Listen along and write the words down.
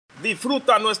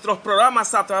Disfruta nuestros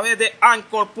programas a través de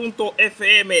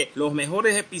Anchor.fm, los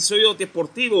mejores episodios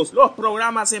deportivos, los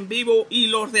programas en vivo y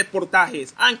los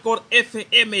reportajes. Anchor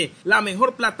FM, la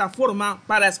mejor plataforma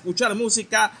para escuchar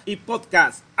música y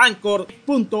podcast.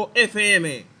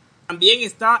 Anchor.fm. También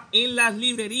está en las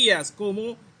librerías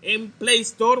como en Play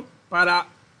Store para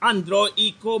Android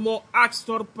y como App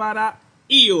Store para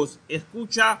iOS.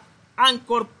 Escucha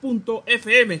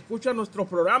Anchor.fm, escucha nuestros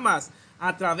programas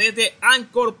a través de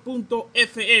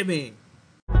Anchor.fm.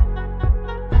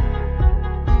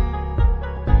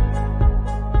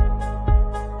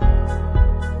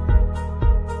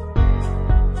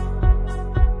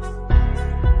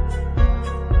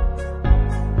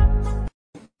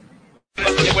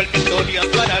 Llegó el Victoria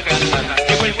para ganar,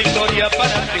 llegó el Victoria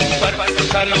para triunfar,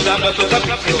 saludando a sus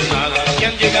aficionados que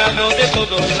han llegado de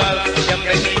todos lados, que han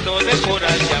venido de por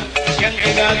allá, que han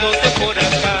llegado de por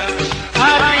acá.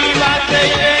 Arriba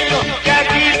Señor, que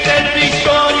aquí está el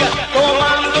Victoria,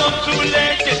 tomando su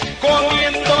leche,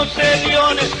 comiéndose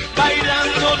leones,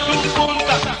 bailando su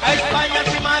punta, a España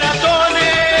sin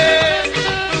maratones.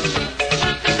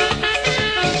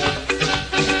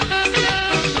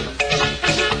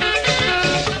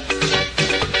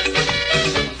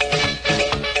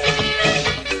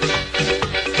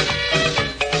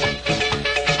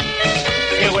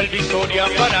 Llegó el Victoria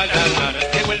para ganar,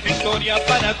 llegó el Victoria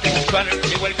para triunfar,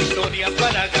 llegó el Victoria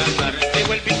para ganar,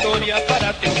 llegó el Victoria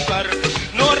para triunfar.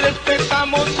 No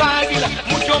respetamos águila,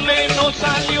 mucho menos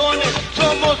a leones,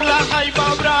 somos la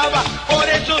jaiba brava, por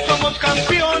eso somos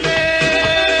campeones.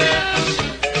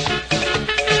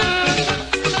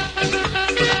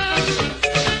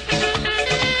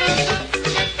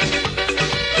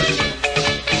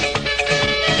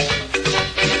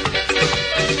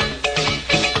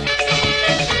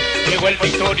 Llegó el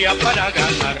Victoria para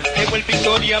ganar, llegó el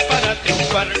Victoria para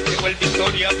triunfar, llegó el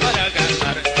Victoria para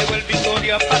ganar, llegó el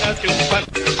Victoria para triunfar,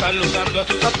 saludando a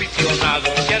sus aficionados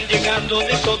que han llegado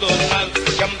de todos lados,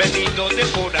 que han venido de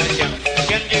por allá,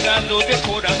 que han llegado de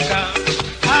por acá.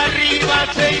 Arriba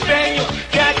Seibeño,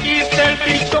 que aquí está el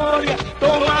Victoria,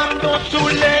 tomando su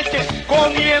leche,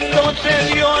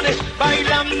 comiéndose leones,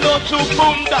 bailando su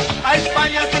punta, a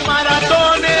España sin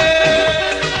maratones.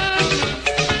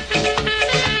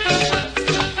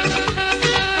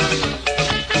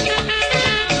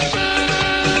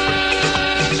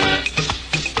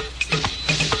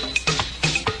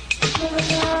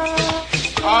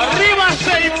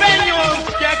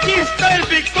 Que aquí está el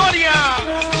Victoria,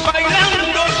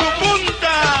 bailando su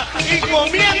punta y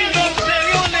comiéndose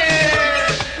leones.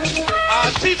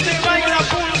 Así se baila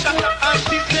punta,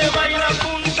 así se baila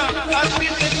punta, así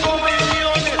se come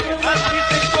leones, así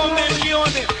se come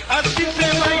leones, así se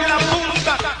baila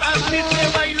punta, así se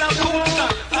baila punta,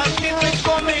 así se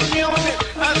come leones,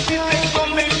 así se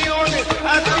come leones,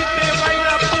 así se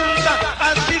baila punta,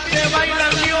 así se baila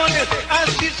leones,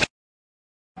 así se...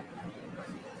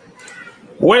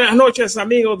 Buenas noches,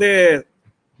 amigos de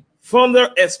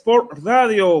Thunder Sport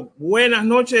Radio. Buenas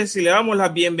noches y le damos la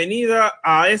bienvenida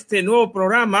a este nuevo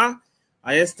programa,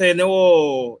 a este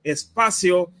nuevo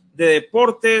espacio de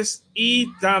deportes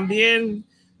y también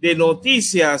de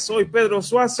noticias. Soy Pedro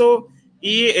Suazo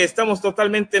y estamos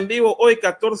totalmente en vivo hoy,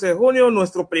 14 de junio,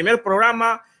 nuestro primer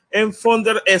programa en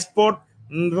Thunder Sport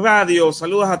Radio.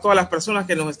 Saludos a todas las personas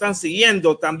que nos están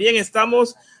siguiendo. También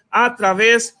estamos a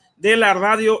través de la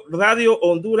Radio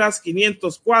Honduras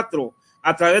 504.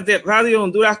 A través de Radio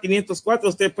Honduras 504,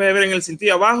 usted puede ver en el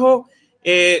sentido abajo,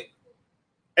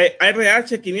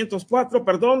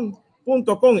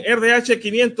 RH504.com,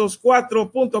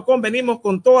 RH504.com. Venimos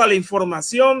con toda la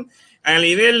información a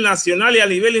nivel nacional y a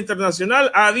nivel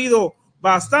internacional. Ha habido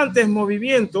bastantes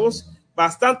movimientos,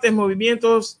 en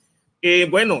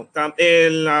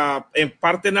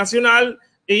parte nacional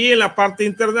y en la parte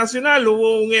internacional.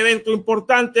 Hubo un evento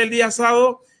importante el día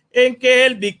sábado en que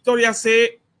el Victoria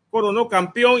se coronó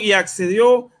campeón y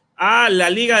accedió a la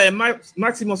Liga de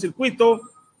Máximo Circuito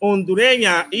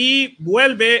hondureña y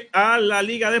vuelve a la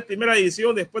Liga de Primera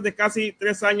División después de casi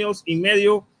 3 años y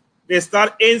medio de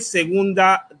estar en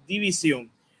Segunda División.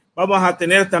 Vamos a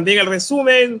tener también el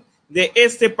resumen de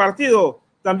este partido.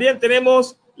 También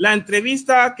tenemos la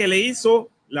entrevista que le hizo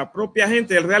la propia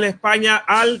gente del Real España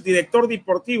al director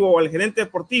deportivo o al gerente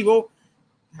deportivo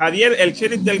Javier El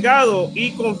Sheriff Delgado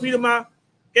y confirma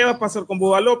qué va a pasar con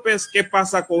Bubba López, qué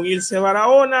pasa con Ilse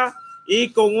Barahona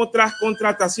y con otras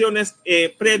contrataciones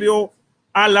previo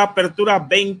a la apertura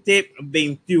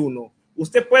 2021.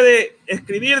 Usted puede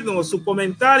escribirnos sus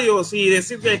comentarios y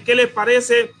decirle qué le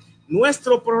parece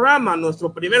nuestro programa,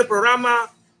 nuestro primer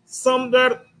programa,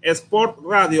 Thunder Sport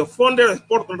Radio. Thunder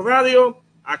Sport Radio,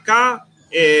 acá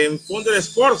en Fonder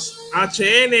Sports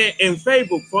HN en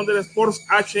Facebook, Fonder Sports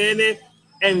HN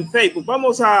en Facebook.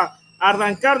 Vamos a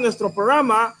arrancar nuestro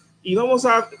programa y vamos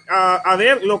a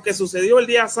ver lo que sucedió el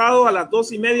día sábado a las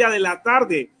 2:30 de la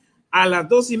tarde. A las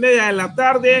 2:30 de la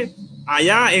tarde,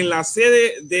 allá en la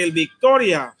sede del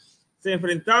Victoria, se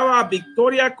enfrentaba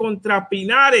Victoria contra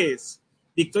Pinares.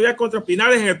 Victoria contra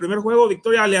Pinares. En el primer juego,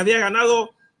 Victoria le había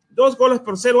ganado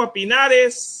 2-0 a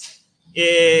Pinares.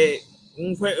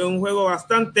 Un juego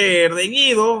bastante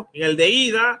reñido, el de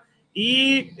ida.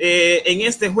 Y en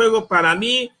este juego, para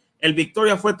mí, el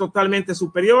Victoria fue totalmente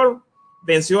superior.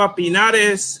 Venció a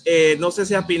Pinares. No sé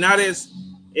si a Pinares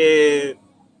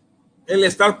el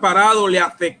estar parado le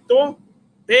afectó,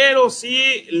 pero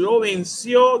sí lo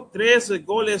venció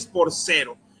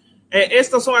 3-0.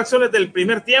 Estas son acciones del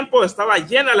primer tiempo. Estaba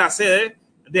llena la sede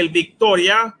del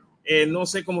Victoria. No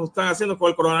sé cómo están haciendo con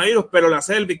el coronavirus, pero la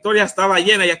sede del Victoria estaba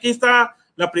llena. Y aquí está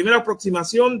la primera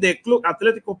aproximación del Club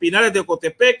Atlético Pinares de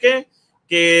Ocotepeque,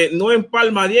 que no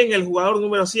empalma bien el jugador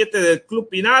número 7 del Club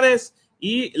Pinares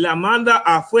y la manda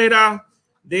afuera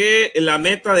de la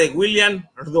meta de William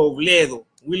Robledo.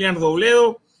 William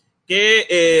Robledo,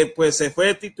 que pues se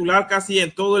fue titular casi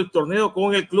en todo el torneo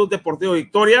con el Club Deportivo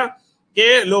Victoria,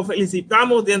 que lo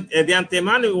felicitamos de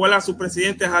antemano, igual a su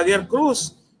presidente Javier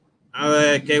Cruz,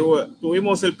 que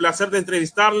tuvimos el placer de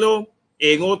entrevistarlo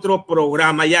en otro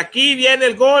programa. Y aquí viene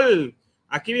el gol,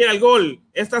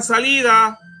 esta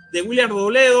salida de William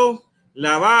Robledo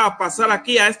la va a pasar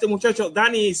aquí a este muchacho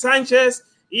Dani Sánchez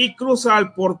y cruza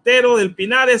al portero del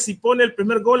Pinares y pone el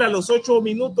primer gol a los 8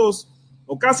 minutos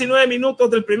o casi 9 minutos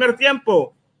del primer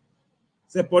tiempo.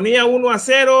 Se ponía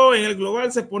 1-0, en el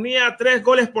global se ponía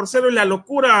 3-0 y la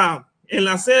locura en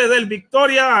la sede del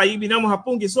Victoria. Ahí miramos a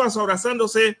Pungui Suazo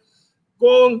abrazándose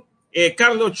con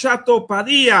Carlos Chato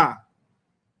Padilla.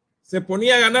 Se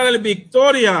ponía a ganar el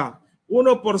Victoria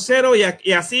 1-0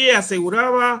 y así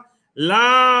aseguraba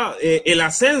el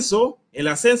ascenso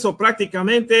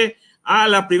prácticamente a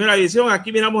la primera división.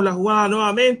 Aquí miramos la jugada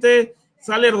nuevamente.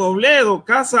 Sale Robledo,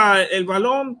 caza el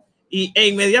balón e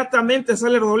inmediatamente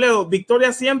sale Robledo.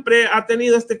 Victoria siempre ha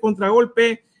tenido este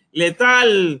contragolpe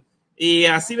letal y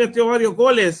así metió varios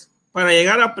goles para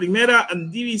llegar a primera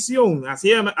división.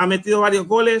 Así ha metido varios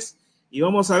goles y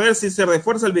vamos a ver si se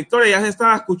refuerza el Victoria. Ya se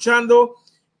estaba escuchando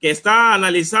que está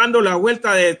analizando la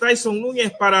vuelta de Tyson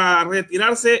Núñez para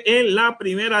retirarse en la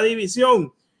primera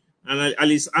división.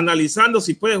 Analizando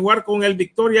si puede jugar con el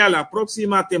Victoria la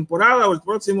próxima temporada o el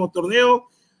próximo torneo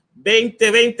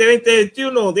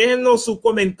 2020-2021. Déjenos sus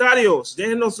comentarios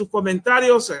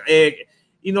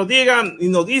y nos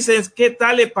dicen qué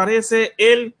tal le parece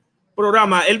el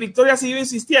programa. El Victoria siguió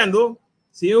insistiendo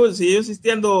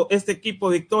este equipo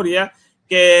Victoria,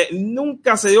 que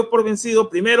nunca se dio por vencido.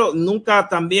 Primero, nunca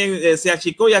también se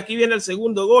achicó, y aquí viene el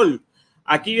segundo gol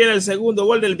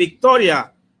del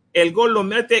Victoria. El gol lo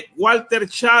mete Walter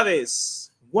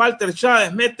Chávez. Walter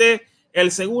Chávez mete el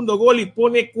segundo gol y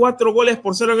pone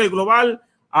 4-0 en el global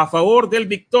a favor del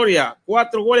Victoria.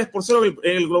 4-0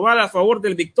 en el global a favor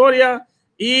del Victoria.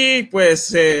 Y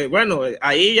pues, bueno,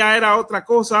 ahí ya era otra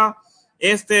cosa.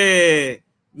 Este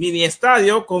mini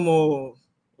estadio, como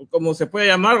se puede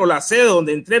llamar, o la sede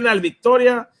donde entrena el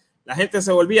Victoria, la gente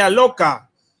se volvía loca.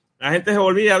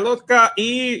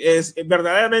 Y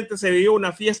verdaderamente se vivió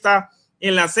una fiesta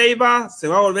en la Ceiba. Se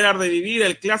va a volver a revivir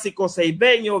el clásico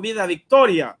ceibeño, Vida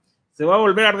Victoria. Se va a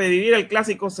volver a revivir el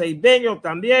clásico ceibeño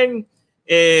también.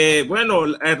 Bueno,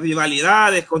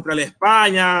 rivalidades contra la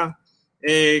España,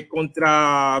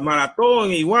 contra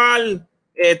Maratón igual.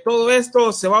 Todo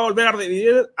esto se va a volver a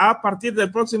revivir a partir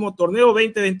del próximo torneo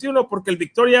 2021, porque el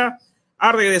Victoria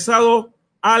ha regresado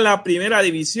a la primera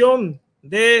división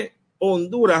de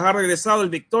Honduras. Ha regresado el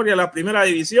Victoria a la primera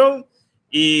división.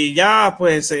 Y ya,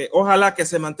 pues, ojalá que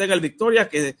se mantenga el Victoria,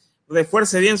 que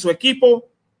refuerce bien su equipo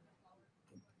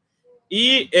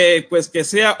y pues que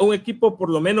sea un equipo por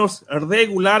lo menos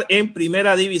regular en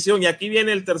primera división. Y aquí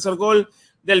viene el tercer gol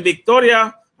del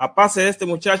Victoria, a pase de este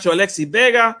muchacho Alexis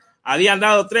Vega. Habían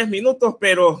dado 3 minutos,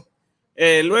 pero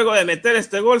luego de meter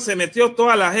este gol se metió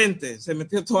toda la gente,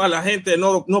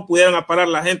 no pudieron parar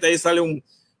la gente. Ahí sale un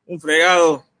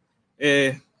fregado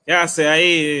que hace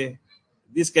ahí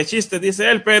disque chiste,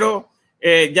 dice él, pero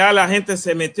ya la gente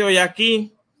se metió ya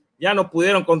aquí, ya no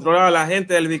pudieron controlar a la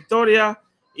gente del Victoria,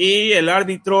 y el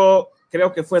árbitro,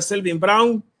 creo que fue Selvin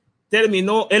Brown,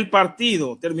 terminó el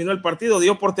partido,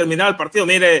 dio por terminar el partido.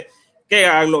 Mire qué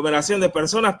aglomeración de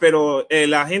personas, pero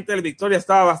la gente del Victoria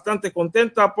estaba bastante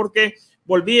contenta porque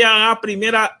volvían a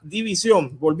primera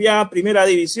división,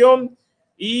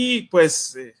 y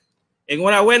pues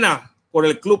enhorabuena por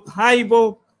el Club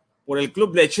Jaibo, por el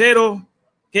Club Lechero,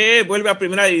 que vuelve a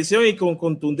primera división y con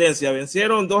contundencia.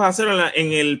 Vencieron 2-0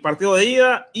 en el partido de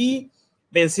ida y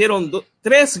vencieron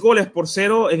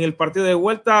 3-0 en el partido de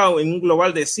vuelta, en un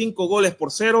global de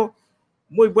 5-0.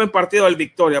 Muy buen partido del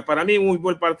Victoria. Para mí, muy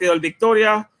buen partido del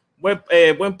Victoria.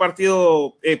 Buen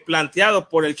partido planteado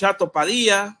por el Chato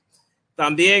Padilla.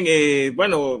 También,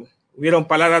 hubieron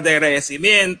palabras de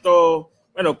agradecimiento.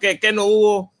 Bueno, ¿qué no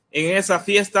hubo en esa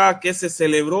fiesta que se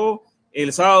celebró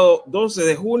el sábado 12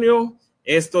 de junio?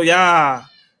 Esto ya,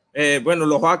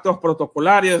 los actos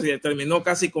protocolarios, terminó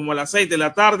casi como a las 6 de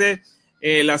la tarde,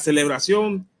 la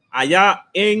celebración allá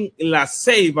en La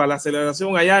Ceiba,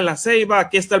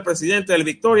 Aquí está el presidente del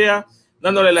Victoria,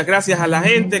 dándole las gracias a la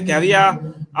gente que había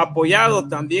apoyado,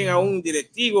 también a un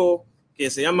directivo que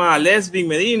se llama Lesvin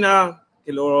Medina,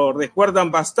 que lo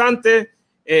recuerdan bastante.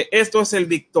 Esto es el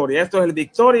Victoria, esto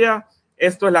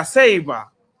es La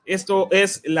Ceiba, esto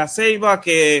es La Ceiba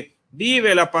que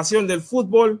vive la pasión del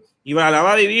fútbol y la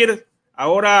va a vivir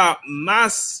ahora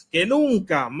más que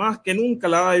nunca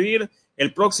la va a vivir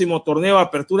el próximo torneo de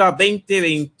Apertura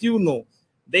 2021,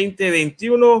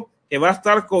 que va a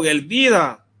estar con el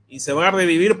Vida y se van a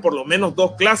revivir por lo menos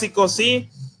 2 clásicos si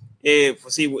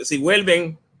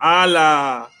vuelven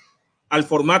al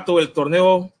formato del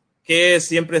torneo que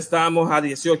siempre estábamos a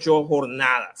 18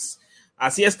 jornadas.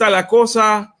 Así está la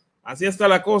cosa.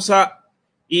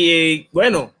 Y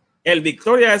bueno, el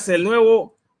Victoria es el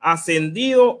nuevo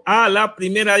ascendido a la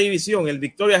primera división.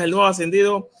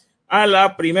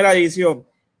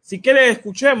 Si quieren,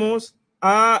 escuchemos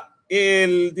a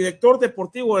el director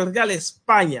deportivo del Real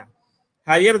España,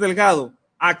 Javier Delgado.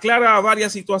 Aclara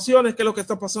varias situaciones, qué es lo que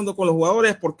está pasando con los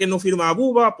jugadores, por qué no firma a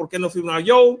Buba, por qué no firma a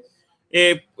Joe,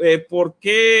 por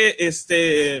qué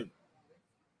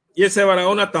y ese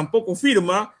Barahona tampoco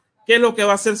firma, qué es lo que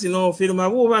va a hacer si no firma a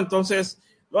Buba. Entonces,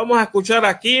 vamos a escuchar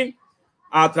aquí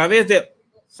a través de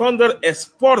Thunder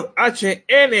Sport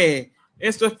HN.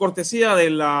 Esto es cortesía de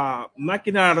la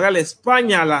máquina Real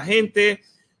España, la gente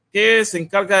que se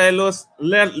encarga de las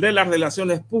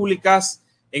relaciones públicas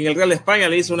en el Real España.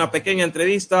 Le hizo una pequeña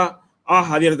entrevista a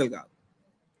Javier Delgado.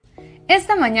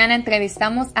 Esta mañana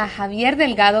entrevistamos a Javier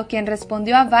Delgado, quien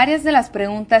respondió a varias de las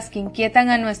preguntas que inquietan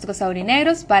a nuestros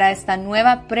aurinegros para esta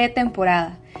nueva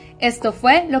pretemporada. Esto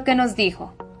fue lo que nos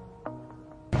dijo.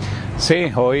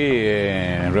 Sí, hoy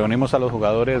reunimos a los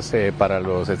jugadores para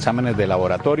los exámenes de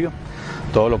laboratorio,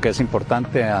 todo lo que es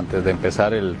importante antes de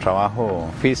empezar el trabajo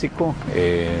físico,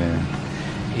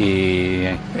 y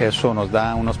eso nos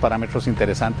da unos parámetros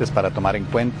interesantes para tomar en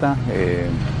cuenta,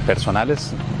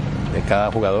 personales de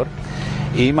cada jugador.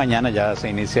 Y mañana ya se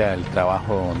inicia el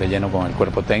trabajo de lleno con el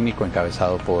cuerpo técnico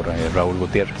encabezado por Raúl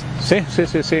Gutiérrez. Sí.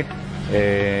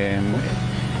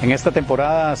 En esta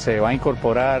temporada se va a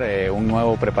incorporar un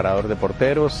nuevo preparador de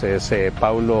porteros, es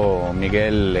Paulo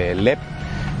Miguel Lep.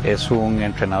 Es un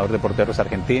entrenador de porteros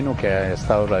argentino que ha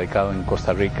estado radicado en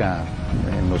Costa Rica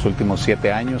en los últimos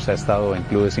 7 años. Ha estado en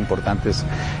clubes importantes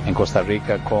en Costa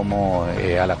Rica como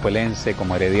Alajuelense,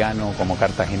 como Herediano, como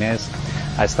Cartaginés.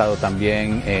 Ha estado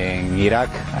también en Irak,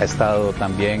 ha estado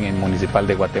también en Municipal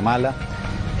de Guatemala.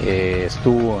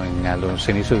 Estuvo a los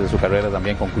inicios de su carrera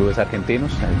también con clubes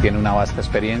argentinos. Tiene una vasta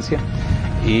experiencia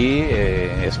y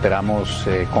esperamos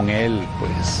con él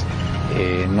pues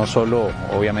no solo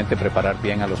obviamente preparar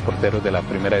bien a los porteros de la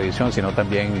primera división, sino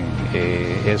también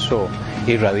eso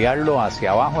irradiarlo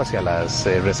hacia abajo, hacia las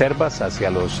reservas,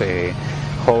 hacia los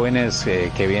jóvenes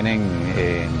que vienen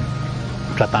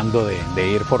tratando de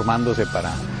ir formándose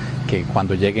para que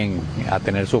cuando lleguen a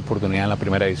tener su oportunidad en la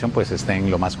primera división pues estén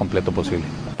lo más completo posible.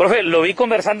 Profe, lo vi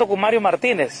conversando con Mario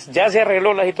Martínez. ¿Ya se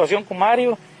arregló la situación con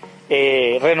Mario?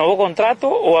 ¿Renovó contrato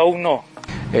o aún no?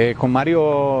 Con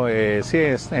Mario sí,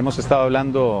 hemos estado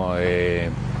hablando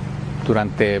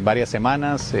durante varias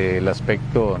semanas el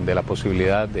aspecto de la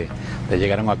posibilidad de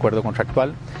llegar a un acuerdo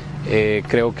contractual.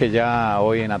 Creo que ya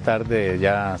hoy en la tarde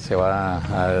ya se va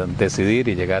a decidir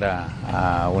y llegar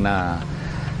a una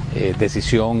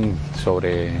decisión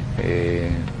sobre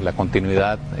la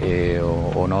continuidad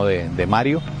o no de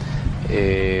Mario.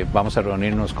 Vamos a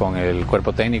reunirnos con el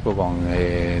cuerpo técnico, con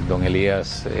don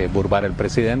Elías Burbar, el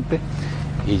presidente,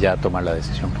 y ya tomar la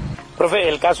decisión. Profe,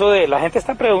 el caso de la gente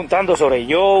está preguntando sobre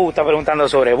Joe, está preguntando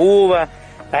sobre Buba,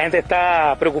 la gente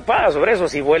está preocupada sobre eso,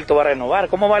 si vuelto va a renovar.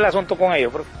 ¿Cómo va el asunto con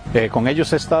ellos, profe? Con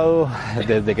ellos he estado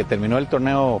desde que terminó el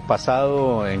torneo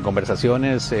pasado en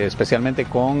conversaciones, especialmente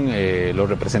con los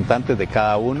representantes de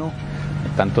cada uno,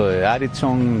 tanto de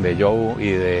Daridson, de Joe y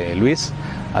de Luis.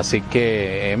 Así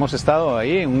que hemos estado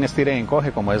ahí en un estira y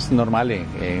encoge, como es normal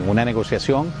en una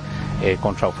negociación,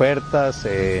 contraofertas.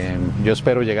 Yo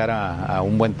espero llegar a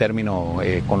un buen término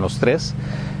con los tres.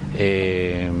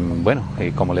 Bueno,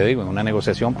 como le digo, en una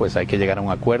negociación pues hay que llegar a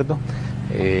un acuerdo.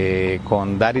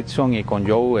 Con Davidson y con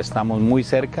Joe estamos muy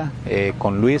cerca,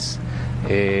 con Luis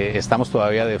estamos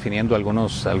todavía definiendo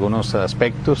algunos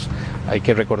aspectos. Hay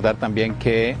que recordar también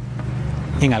que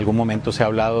en algún momento se ha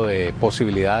hablado de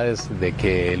posibilidades de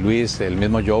que Luis, el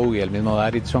mismo Joe y el mismo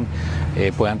Davidson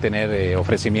puedan tener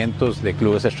ofrecimientos de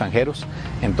clubes extranjeros.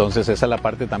 Entonces esa es la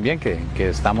parte también que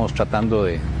estamos tratando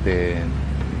de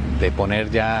poner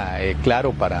ya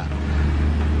claro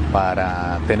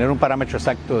para tener un parámetro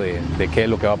exacto de qué es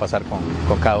lo que va a pasar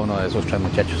con cada uno de esos tres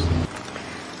muchachos.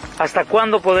 ¿Hasta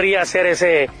cuándo podría ser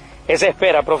esa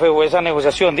espera, profe, o esa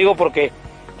negociación? Digo porque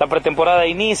la pretemporada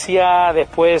inicia,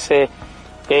 después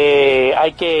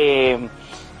hay que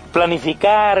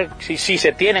planificar si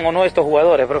se tienen o no estos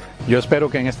jugadores, profe. Yo espero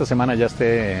que en esta semana ya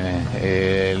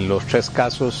esté los tres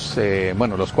casos,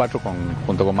 bueno, los cuatro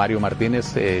junto con Mario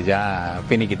Martínez ya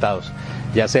finiquitados,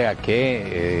 ya sea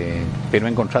que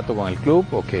firmen contrato con el club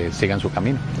o que sigan su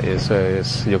camino. Eso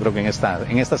es, yo creo que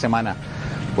en esta semana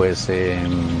pues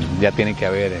ya tiene que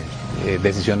haber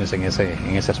decisiones en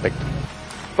ese aspecto.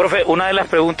 Profe, una de las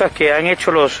preguntas que han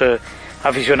hecho los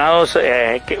aficionados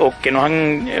que nos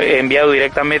han enviado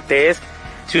directamente es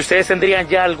si ustedes tendrían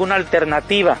ya alguna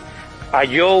alternativa a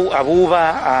Joe, a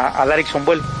Buba, a Davidson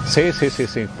vuelta. Sí,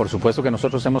 por supuesto que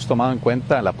nosotros hemos tomado en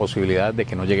cuenta la posibilidad de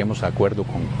que no lleguemos a acuerdo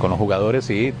con los jugadores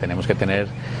y tenemos que tener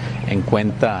en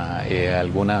cuenta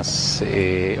algunos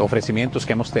ofrecimientos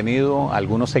que hemos tenido,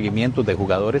 algunos seguimientos de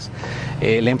jugadores.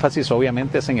 El énfasis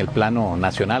obviamente es en el plano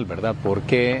nacional, ¿verdad?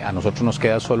 Porque a nosotros nos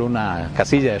queda solo una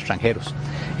casilla de extranjeros.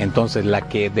 Entonces, la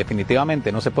que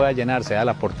definitivamente no se pueda llenar, sea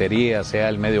la portería, sea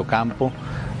el medio campo,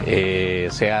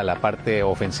 sea la parte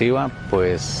ofensiva,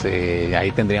 pues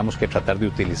ahí tendríamos que tratar de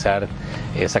utilizar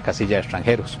esa casilla de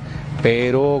extranjeros.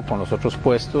 Pero con los otros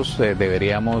puestos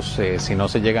deberíamos, si no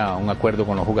se llega a un acuerdo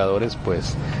con los jugadores,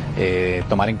 pues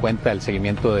tomar en cuenta el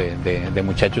seguimiento de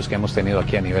muchachos que hemos tenido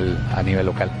aquí a nivel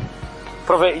local.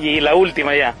 Profe, y la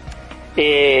última ya.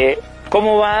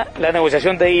 ¿Cómo va la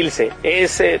negociación de Ilse?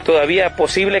 ¿Es todavía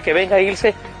posible que venga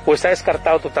Ilse o está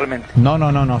descartado totalmente?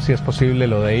 No, sí es posible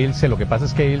lo de Ilse. Lo que pasa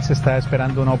es que Ilse está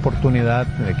esperando una oportunidad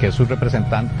que su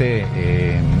representante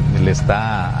le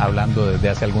está hablando desde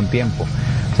hace algún tiempo.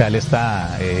 O sea, él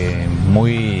está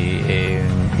muy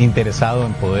interesado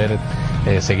en poder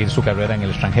seguir su carrera en el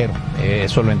extranjero.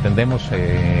 Eso lo entendemos.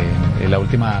 La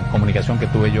última comunicación que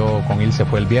tuve yo con Ilse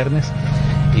fue el viernes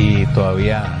y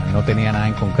todavía no tenía nada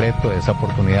en concreto de esa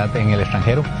oportunidad en el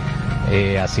extranjero.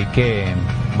 Así que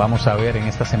vamos a ver en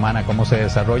esta semana cómo se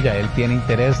desarrolla. Él tiene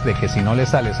interés de que si no le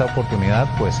sale esa oportunidad,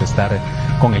 pues estar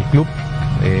con el club.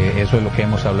 Eso es lo que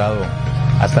hemos hablado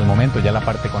hasta el momento. Ya la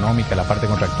parte económica, la parte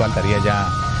contractual estaría ya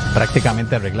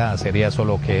prácticamente arreglada. Sería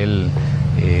solo que él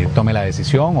tome la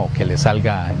decisión o que le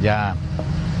salga ya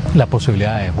la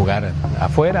posibilidad de jugar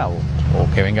afuera o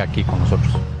que venga aquí con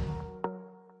nosotros.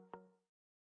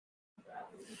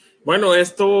 Bueno,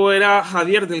 esto era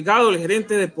Javier Delgado, el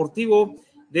gerente deportivo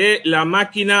de la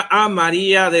Máquina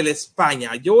Amarilla de la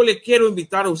España. Yo le quiero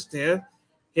invitar a usted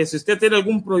que si usted tiene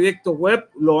algún proyecto web,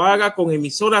 lo haga con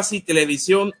Emisoras y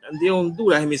Televisión de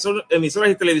Honduras. Emisoras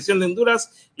y Televisión de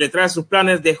Honduras le trae sus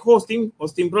planes de hosting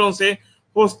bronce,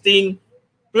 hosting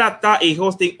plata y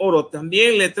hosting oro.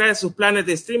 También le trae sus planes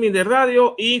de streaming de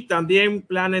radio y también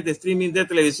planes de streaming de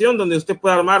televisión, donde usted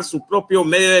puede armar su propio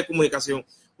medio de comunicación.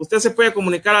 Usted se puede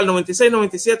comunicar al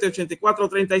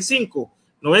 9697-8435,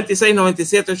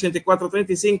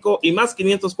 9697-8435 y más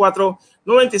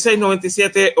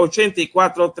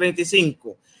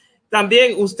 504-9697-8435.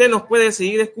 También usted nos puede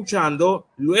seguir escuchando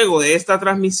luego de esta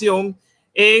transmisión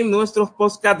en nuestros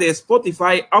podcasts de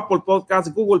Spotify, Apple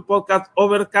Podcasts, Google Podcasts,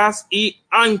 Overcast y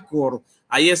Anchor.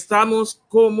 Ahí estamos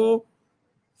como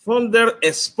Founder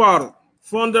Sport.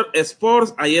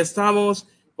 Ahí estamos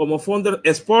como Founder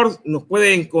Sports, nos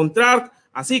puede encontrar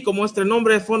así como este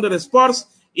nombre de Founder Sports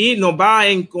y nos va a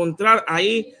encontrar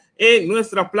ahí en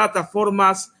nuestras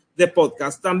plataformas de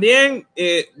podcast. También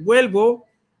vuelvo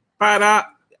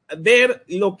para ver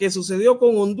lo que sucedió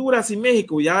con Honduras y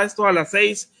México. Ya esto a las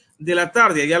 6 de la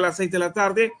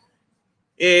tarde,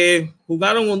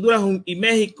 jugaron Honduras y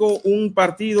México un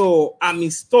partido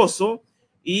amistoso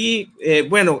y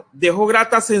bueno, dejó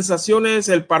gratas sensaciones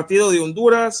el partido de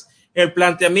Honduras. El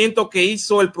planteamiento que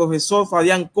hizo el profesor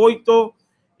Fabián Coito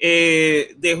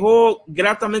dejó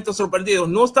gratamente sorprendidos.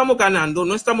 No estamos ganando,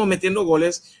 no estamos metiendo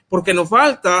goles porque nos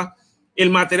falta el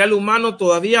material humano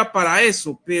todavía para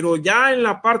eso, pero ya en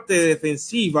la parte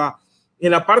defensiva,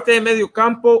 en la parte de medio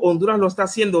campo, Honduras lo está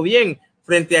haciendo bien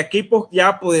frente a equipos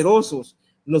ya poderosos.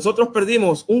 nosotros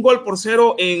perdimos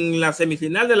 1-0 en la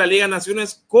semifinal de la Liga de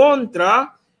Naciones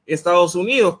contra Estados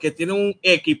Unidos, que tiene un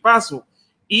equipazo,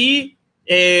 y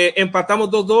empatamos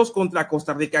 2-2 contra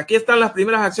Costa Rica. Aquí están las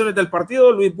primeras acciones del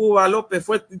partido. Luis Buba López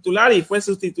fue titular y fue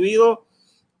sustituido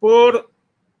por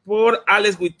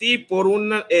Alex Witty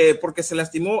porque se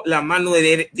lastimó la mano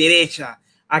derecha.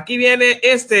 Aquí viene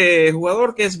este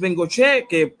jugador que es Bengoche,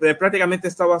 que prácticamente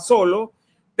estaba solo,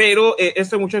 pero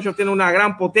este muchacho tiene una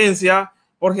gran potencia,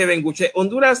 Jorge Bengoche.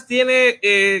 Honduras tiene,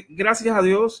 gracias a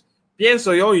Dios,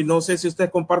 pienso yo, y no sé si ustedes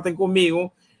comparten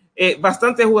conmigo,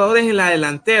 bastantes jugadores en la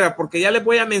delantera, porque ya les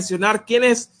voy a mencionar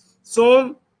quiénes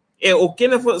son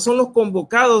quiénes son los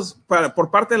convocados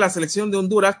por parte de la selección de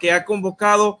Honduras, que ha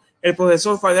convocado el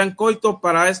profesor Fabián Coito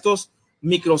para estos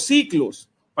microciclos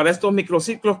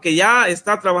que ya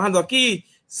está trabajando aquí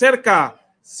cerca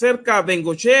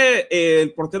Bengoche,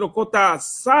 el portero Cota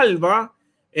Salva,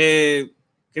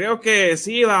 creo que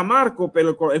sí iba a Marco,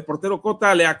 pero el portero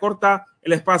Cota le acorta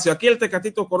el espacio. Aquí el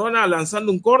Tecatito Corona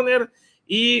lanzando un córner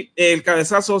y el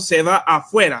cabezazo se va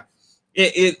afuera.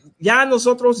 Ya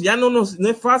nosotros no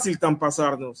es fácil tan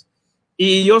pasarnos,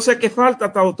 y yo sé que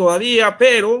falta todavía,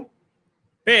 pero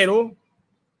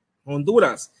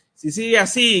Honduras, si sigue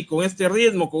así, con este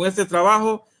ritmo, con este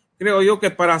trabajo, creo yo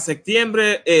que para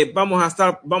septiembre vamos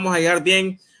a llegar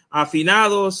bien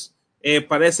afinados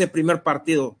para ese primer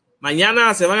partido.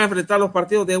 Mañana se van a enfrentar los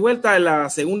partidos de vuelta de la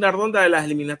segunda ronda de las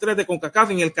eliminatorias de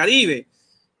CONCACAF en el Caribe,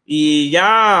 y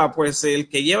ya pues el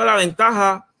que lleva la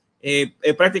ventaja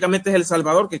prácticamente es El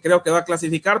Salvador, que creo que va a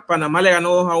clasificar. Panamá le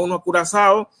ganó 2-1 a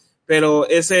Curazao, pero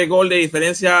ese gol de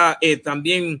diferencia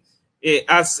también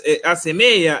hace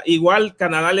mella. Igual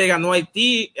Canadá le ganó a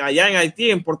Haití, allá en Haití,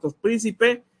 en Puerto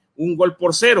Príncipe,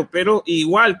 1-0, pero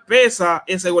igual pesa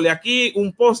ese gol. De aquí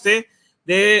un poste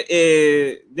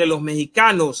de los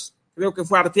mexicanos, creo que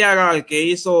fue Arteaga el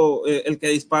que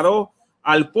disparó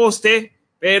al poste,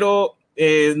 pero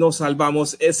nos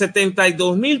salvamos.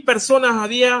 72,000 personas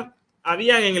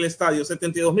habían en el estadio,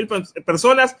 72,000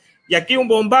 personas, y aquí un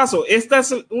bombazo. Esta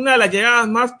es una de las llegadas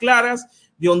más claras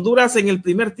de Honduras en el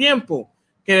primer tiempo,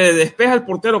 que despeja el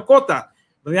portero Cota.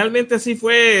 Realmente sí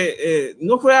fue,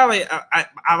 no fue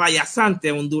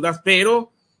abayazante Honduras,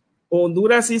 pero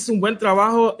Honduras hizo un buen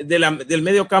trabajo del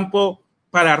medio campo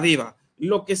para arriba.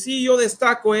 Lo que sí yo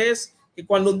destaco es que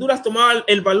cuando Honduras tomaba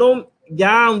el balón,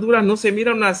 ya Honduras no se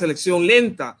mira una selección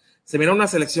lenta, se mira una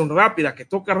selección rápida, que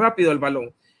toca rápido el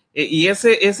balón. Y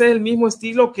ese es el mismo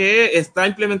estilo que está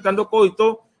implementando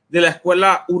Coito de la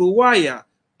escuela uruguaya,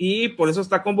 y por eso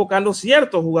está convocando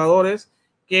ciertos jugadores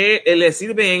que le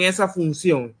sirven en esa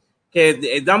función,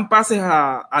 que dan pases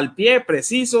al pie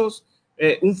precisos,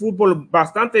 un fútbol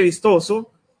bastante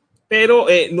vistoso, pero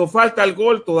nos falta el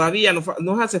gol todavía,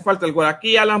 nos hace falta el gol.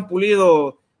 Aquí Alan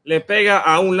Pulido le pega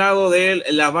a un lado de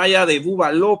la valla de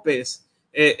Buba López,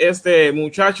 este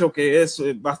muchacho que es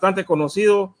bastante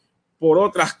conocido por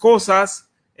otras cosas,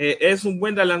 es un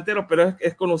buen delantero, pero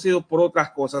es conocido por otras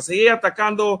cosas. Sigue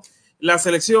atacando la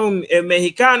selección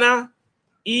mexicana,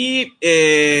 y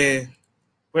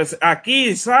pues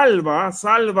aquí salva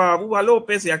a Buba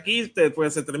López, y aquí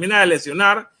pues se termina de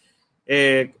lesionar.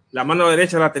 La mano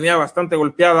derecha la tenía bastante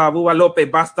golpeada Buba López.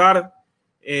 Va a estar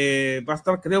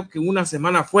creo que una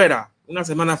semana fuera,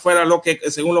 lo que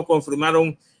según lo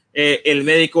confirmaron el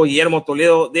médico Guillermo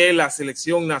Toledo de la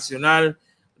selección nacional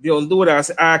de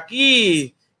Honduras.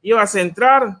 Aquí iba a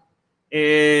centrar,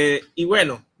 y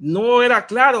bueno, no era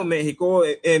claro México.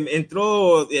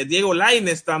 Entró Diego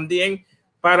Lainez también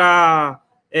para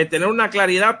tener una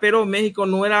claridad, pero México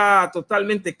no era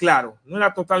totalmente claro,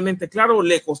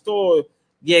 le costó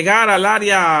llegar al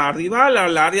área rival,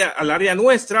 al área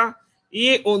nuestra,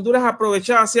 y Honduras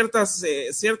aprovechaba ciertas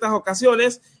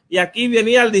ocasiones, y aquí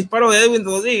venía el disparo de Edwin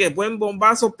Rodríguez, buen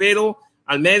bombazo, pero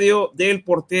al medio del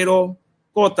portero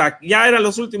Cota. Ya eran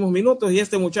los últimos minutos, y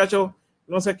este muchacho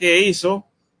no sé qué hizo,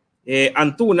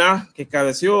 Antuna, que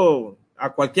cabeció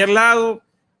a cualquier lado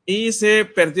y se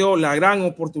perdió la gran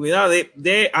oportunidad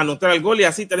de anotar el gol, y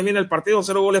así termina el partido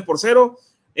 0-0.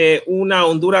 Una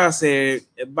Honduras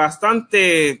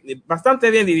bastante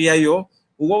bien, diría yo,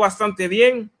 jugó bastante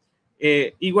bien,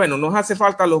 y bueno, nos hace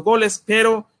falta los goles,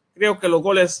 pero creo que los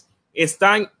goles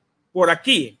están por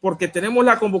aquí, porque tenemos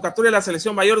la convocatoria de la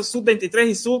selección mayor,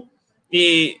 sub-23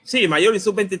 mayor y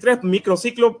sub-23,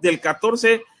 microciclo del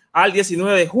 14 al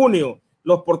 19 de junio.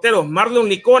 Los porteros: Marlon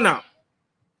Licona,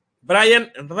 Brian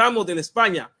Ramos del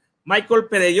España, Michael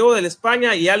Perelló del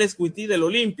España y Alex Witty del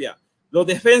Olimpia. Los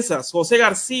defensas: José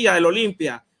García del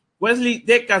Olimpia, Wesley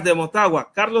Decas de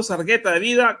Motagua, Carlos Argueta de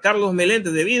Vida, Carlos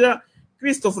Meléndez de Vida,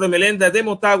 Christopher Meléndez de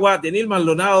Motagua, Denil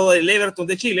Maldonado del Everton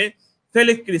de Chile,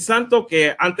 Félix Crisanto,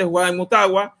 que antes jugaba en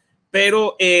Motagua,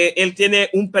 pero él tiene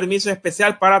un permiso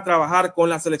especial para trabajar con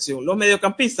la selección. Los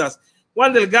mediocampistas: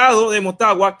 Juan Delgado de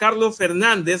Motagua, Carlos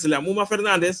Fernández, la Muma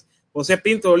Fernández, José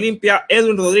Pinto de Olimpia,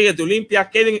 Edwin Rodríguez de Olimpia,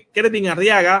 Kevin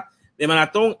Arriaga de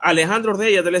Maratón, Alejandro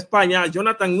Reyes de la España,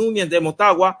 Jonathan Núñez de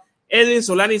Motagua, Edwin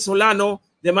Solani Solano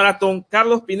de Maratón,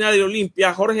 Carlos Pineda de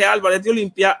Olimpia, Jorge Álvarez de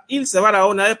Olimpia, Ilse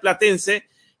Barahona de Platense,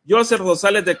 Joseph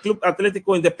Rosales del Club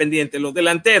Atlético Independiente. Los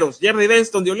delanteros: Jerry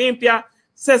Benston de Olimpia,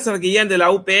 César Guillén de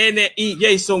la UPN y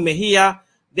Jason Mejía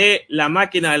de la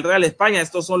Máquina del Real España.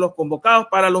 Estos son los convocados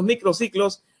para los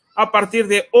microciclos a partir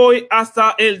de hoy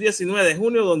hasta el 19 de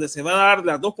junio, donde se van a dar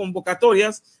las dos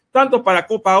convocatorias, tanto para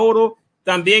Copa Oro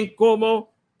también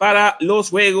como para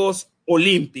los Juegos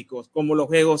Olímpicos,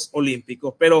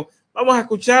 Pero vamos a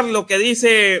escuchar lo que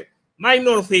dice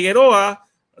Maynor Figueroa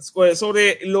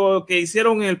sobre lo que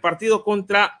hicieron en el partido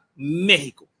contra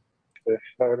México. Pues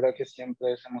la verdad que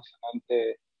siempre es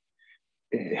emocionante,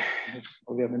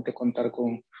 obviamente, contar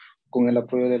con el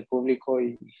apoyo del público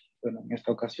y, bueno, en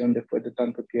esta ocasión, después de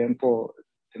tanto tiempo,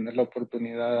 tener la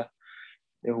oportunidad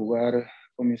de jugar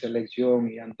con mi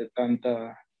selección y ante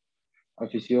tanta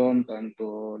afición,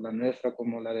 tanto la nuestra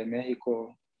como la de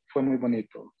México, fue muy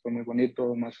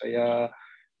bonito, más allá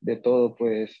de todo,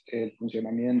 pues el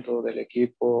funcionamiento del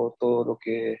equipo, todo lo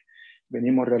que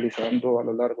venimos realizando a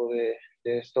lo largo de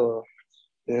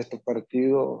este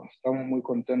partido. Estamos muy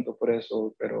contentos por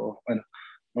eso, pero bueno,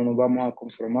 no nos vamos a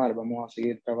conformar, vamos a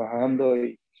seguir trabajando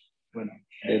y, bueno,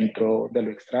 dentro de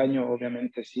lo extraño,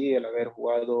 obviamente sí, el haber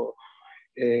jugado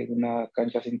en una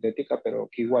cancha sintética, pero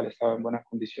que igual estaba en buenas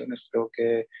condiciones. Creo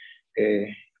que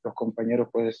los compañeros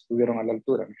pues estuvieron a la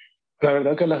altura. La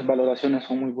verdad que las valoraciones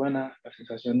son muy buenas, las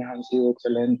sensaciones han sido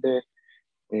excelentes.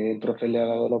 El profe le ha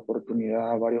dado la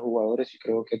oportunidad a varios jugadores y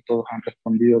creo que todos han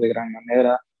respondido de gran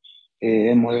manera.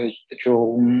 Hemos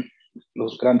hecho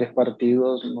los grandes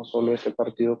partidos, no solo este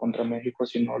partido contra México,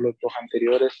 sino los dos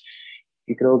anteriores.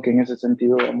 Y creo que en ese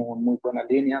sentido vamos en muy buena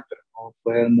línea, pero no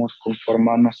podemos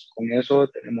conformarnos con eso.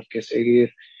 Tenemos que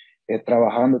seguir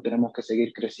trabajando, tenemos que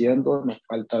seguir creciendo. Nos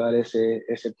falta dar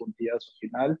ese puntillazo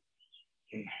final.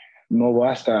 No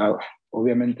basta,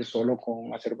 obviamente, solo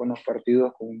con hacer buenos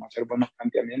partidos, con hacer buenos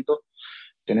planteamientos.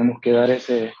 Tenemos que dar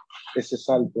ese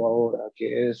salto ahora,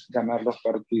 que es ganar los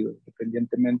partidos.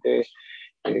 Independientemente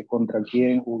contra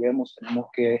quién juguemos, tenemos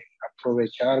que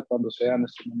aprovechar cuando sea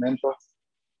nuestro momento.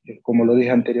 Como lo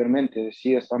dije anteriormente,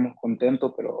 sí estamos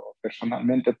contentos, pero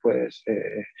personalmente pues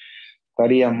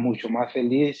estaría mucho más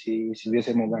feliz si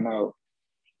hubiésemos ganado.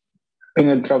 En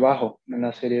el trabajo, en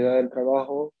la seriedad del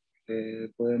trabajo,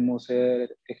 podemos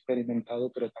ser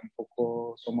experimentados, pero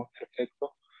tampoco somos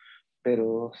perfectos.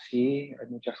 Pero sí hay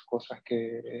muchas cosas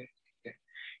que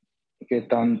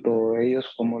tanto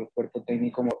ellos como el cuerpo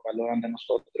técnico valoran de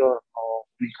nosotros, no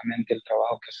únicamente el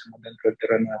trabajo que hacemos dentro del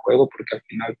terreno de juego, porque al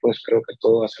final pues creo que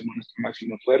todos hacemos nuestro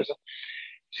máximo esfuerzo,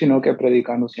 sino que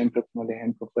predicando siempre como el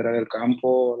ejemplo fuera del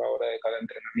campo, a la hora de cada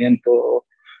entrenamiento,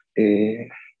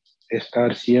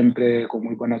 estar siempre con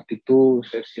muy buena actitud,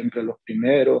 ser siempre los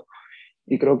primeros.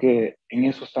 Y creo que en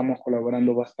eso estamos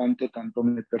colaborando bastante, tanto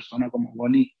mi persona como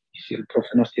Bonnie. Y si el profe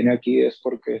nos tiene aquí es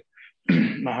porque,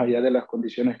 más allá de las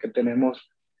condiciones que tenemos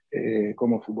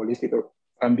como futbolísticos,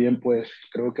 también pues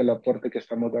creo que el aporte que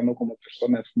estamos dando como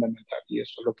persona es fundamental y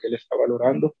eso es lo que él está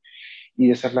valorando.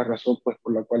 Y esa es la razón pues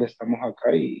por la cual estamos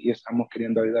acá y estamos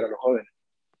queriendo ayudar a los jóvenes.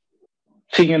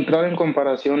 Sin entrar en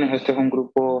comparaciones, este es un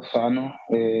grupo sano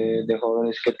de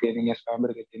jóvenes que tienen esa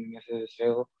hambre, que tienen ese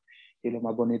deseo. Y lo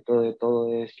más bonito de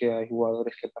todo es que hay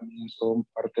jugadores que también son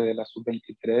parte de la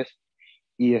sub-23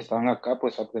 y están acá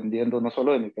pues aprendiendo no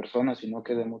solo de mi persona, sino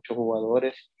que de muchos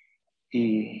jugadores.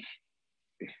 Y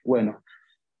bueno,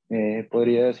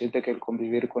 podría decirte que el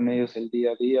convivir con ellos el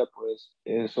día a día, pues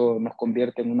eso nos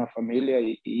convierte en una familia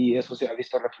y eso se ha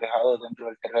visto reflejado dentro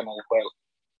del terreno de juego.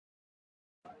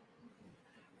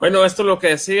 Bueno, esto es lo que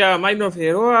decía Maynor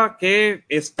Figueroa, que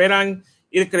esperan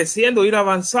ir creciendo, ir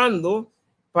avanzando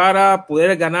para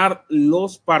poder ganar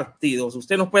los partidos.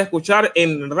 Usted nos puede escuchar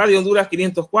en Radio Honduras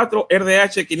 504,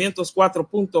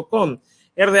 rdh504.com,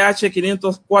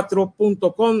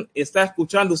 rdh504.com. Está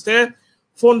escuchando usted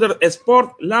Fonder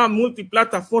Sport, la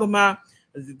multiplataforma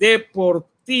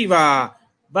deportiva.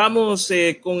 Vamos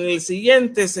con el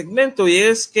siguiente segmento y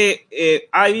es que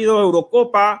ha habido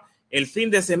Eurocopa el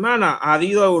fin de semana,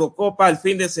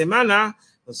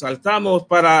 Nos saltamos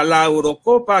para la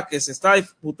Eurocopa que se está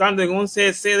disputando en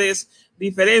 11 sedes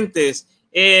diferentes.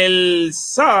 El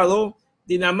sábado,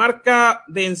 Dinamarca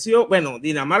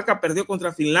perdió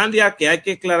contra Finlandia, que hay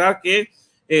que aclarar que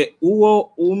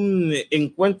hubo un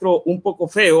encuentro un poco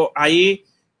feo ahí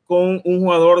con un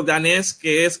jugador danés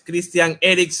que es Christian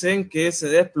Eriksen, que se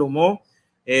desplomó.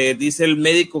 Dice el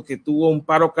médico que tuvo un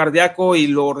paro cardíaco y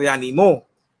lo reanimó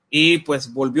y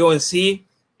pues volvió en sí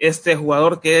este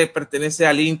jugador que pertenece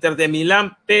al Inter de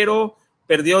Milán, pero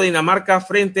perdió Dinamarca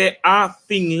frente a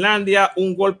Finlandia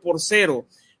 1-0.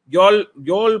 Joel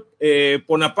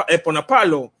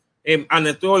Ponapalo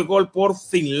anotó el gol por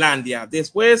Finlandia.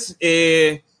 Después,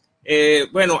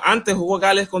 antes jugó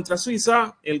Gales contra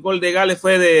Suiza. El gol de Gales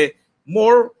fue de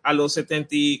Moore a los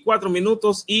 74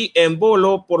 minutos y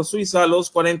Embolo por Suiza a los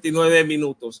 49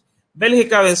 minutos.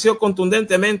 Bélgica venció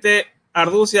contundentemente a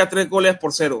Rusia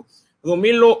 3-0.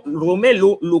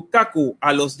 Romelu Lukaku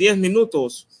a los 10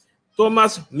 minutos.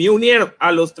 Thomas Meunier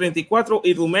a los 34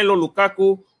 y Romelu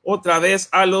Lukaku otra vez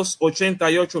a los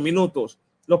 88 minutos.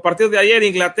 Los partidos de ayer,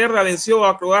 Inglaterra venció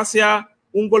a Croacia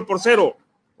 1-0.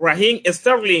 Raheem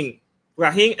Sterling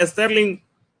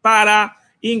para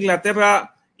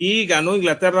Inglaterra y ganó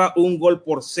Inglaterra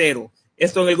 1-0.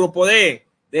 Esto en el grupo D.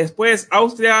 Después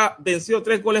Austria venció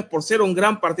 3-0, un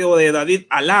gran partido de David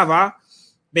Alaba.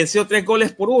 Venció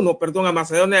 3-1 a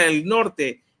Macedonia del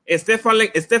Norte.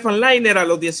 Stefan Lainer a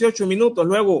los 18 minutos.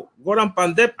 Luego Goran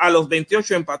Pandev a los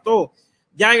 28 empató.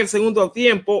 Ya en el segundo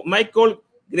tiempo, Michael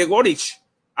Gregorich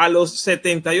a los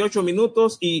 78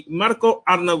 minutos y Marko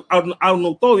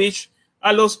Arnautovic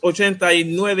a los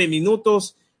 89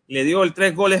 minutos le dio el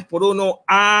 3-1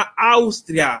 a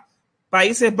Austria.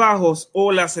 Países Bajos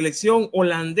o la selección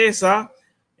holandesa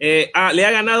le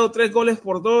ha ganado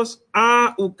 3-2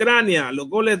 a Ucrania. Los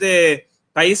goles de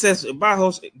Países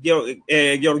Bajos,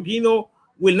 Georgino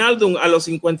Wijnaldum a los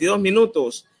 52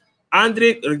 minutos,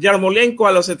 Andriy Yarmolenko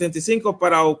a los 75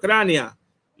 para Ucrania.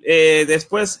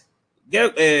 Después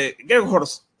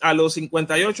Gerhorst a los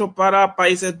 58 para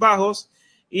Países Bajos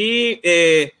y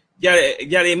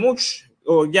Yaremchuk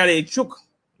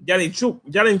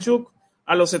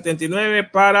a los 79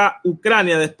 para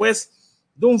Ucrania. Después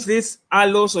Dumfries a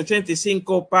los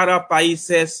 85 para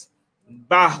Países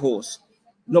Bajos.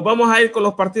 Nos vamos a ir con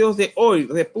los partidos de hoy.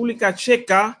 República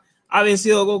Checa ha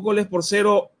vencido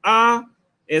 2-0 a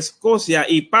Escocia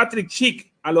y Patrick Schick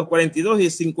a los 42 y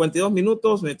 52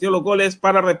 minutos metió los goles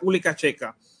para República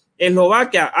Checa.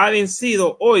 Eslovaquia ha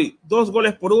vencido hoy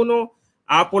 2-1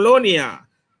 a Polonia.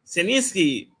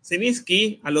 Zeniski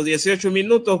a los 18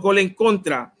 minutos, gol en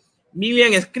contra.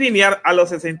 Milian Skriniar a los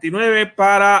 69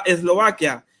 para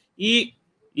Eslovaquia y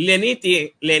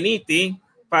Lenity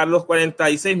para los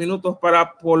 46 minutos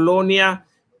para Polonia.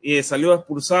 Salió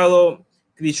expulsado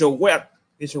Krychowiak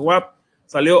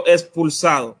salió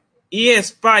expulsado. Y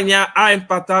España ha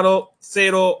empatado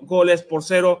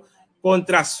 0-0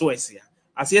 contra Suecia.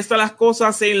 Así están las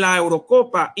cosas en la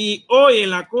Eurocopa y hoy en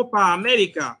la Copa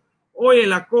América.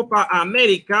 La Copa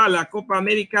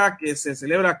América que se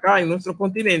celebra acá en nuestro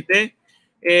continente.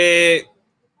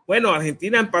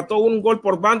 Argentina empató 1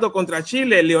 por bando contra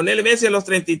Chile. Lionel Messi a los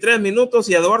 33 minutos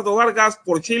y Eduardo Vargas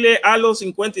por Chile a los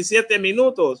 57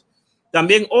 minutos.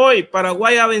 También hoy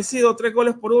Paraguay ha vencido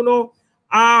 3-1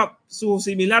 a su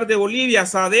similar de Bolivia,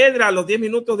 Saavedra a los 10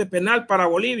 minutos de penal para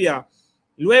Bolivia.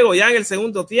 Luego ya en el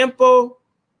segundo tiempo,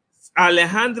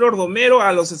 Alejandro Romero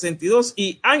a los 62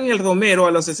 y Ángel Romero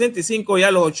a los 65 y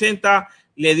a los 80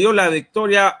 le dio la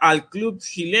victoria al club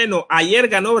chileno. Ayer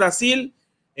ganó Brasil,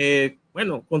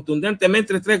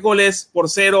 contundentemente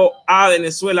 3-0 a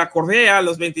Venezuela. Correa a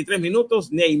los 23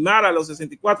 minutos, Neymar a los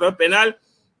 64 de penal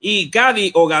y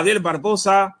Gabriel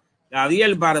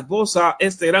Barbosa,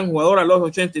 este gran jugador a los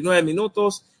 89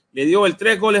 minutos, le dio el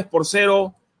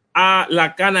 3-0 a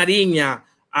la Canariña.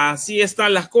 Así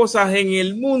están las cosas en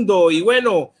el mundo y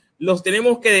bueno, los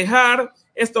tenemos que dejar.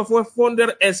 Esto fue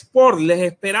Fonder Sport. Les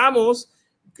esperamos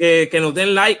que nos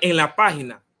den like en la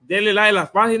página. Denle like a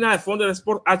la página de Fonder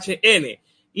Sport HN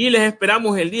y les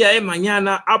esperamos el día de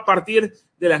mañana a partir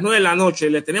de las 9 de la noche.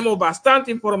 Les tenemos bastante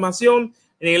información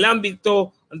en el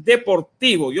ámbito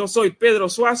deportivo. Yo soy Pedro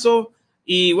Suazo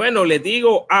y bueno, les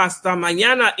digo hasta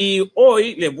mañana y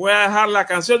hoy les voy a dejar la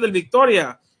canción del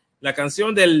Victoria. La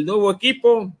canción del nuevo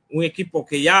equipo, un equipo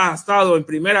que ya ha estado en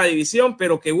primera división,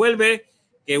 pero que vuelve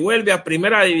a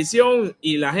primera división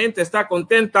y la gente está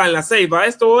contenta en la Ceiba.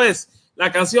 Esto es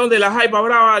la canción de la Jaiba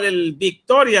Brava del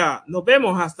Victoria. Nos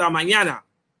vemos hasta mañana.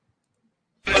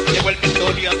 Llegó el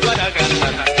Victoria para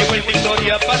ganar, llegó el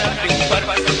Victoria para triunfar,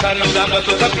 saludando a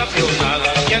sus aficionados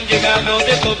que han llegado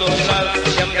de todos lados,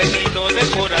 que han venido de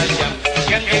por allá,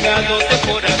 que han llegado de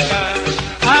por acá.